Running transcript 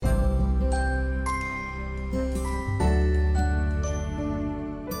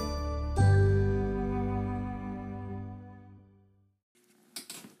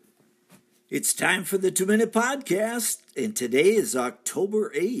It's time for the 2-Minute Podcast, and today is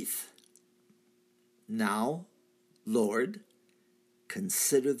October 8th. Now, Lord,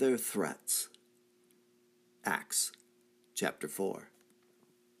 consider their threats. Acts chapter 4.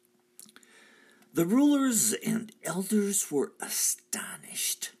 The rulers and elders were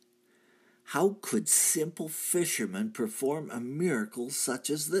astonished. How could simple fishermen perform a miracle such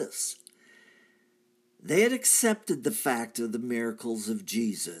as this? They had accepted the fact of the miracles of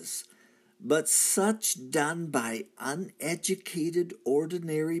Jesus, but such done by uneducated,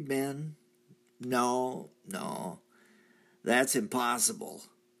 ordinary men? No, that's impossible.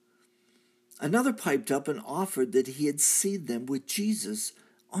 Another piped up and offered that he had seen them with Jesus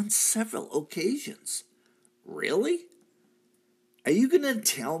on several occasions. Really? Are you going to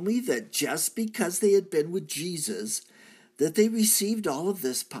tell me that just because they had been with Jesus, that they received all of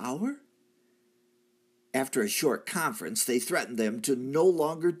this power? After a short conference, they threatened them to no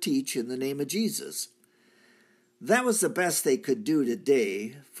longer teach in the name of Jesus. That was the best they could do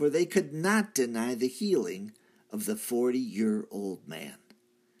today, for they could not deny the healing of the 40-year-old man.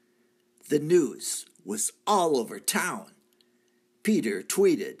 The news was all over town. Peter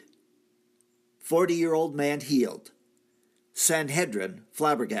tweeted, 40-year-old man healed. Sanhedrin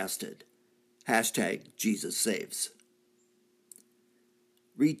flabbergasted. #Jesus saves.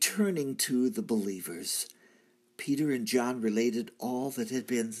 Returning to the believers, Peter and John related all that had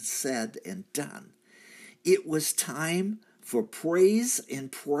been said and done. It was time for praise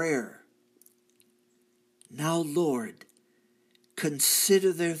and prayer. Now, Lord,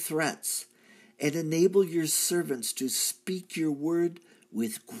 consider their threats and enable your servants to speak your word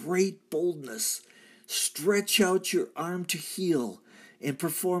with great boldness. Stretch out your arm to heal and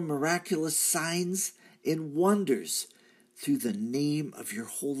perform miraculous signs and wonders through the name of your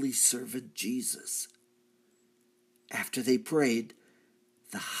holy servant Jesus. After they prayed,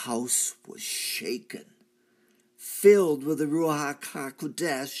 the house was shaken. Filled with the Ruach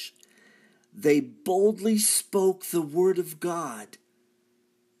HaKodesh, they boldly spoke the word of God.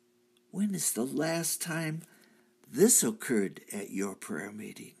 When is the last time this occurred at your prayer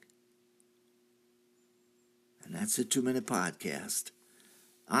meeting? And that's a 2-Minute Podcast.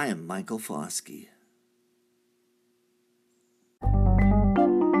 I am Michael Foskey.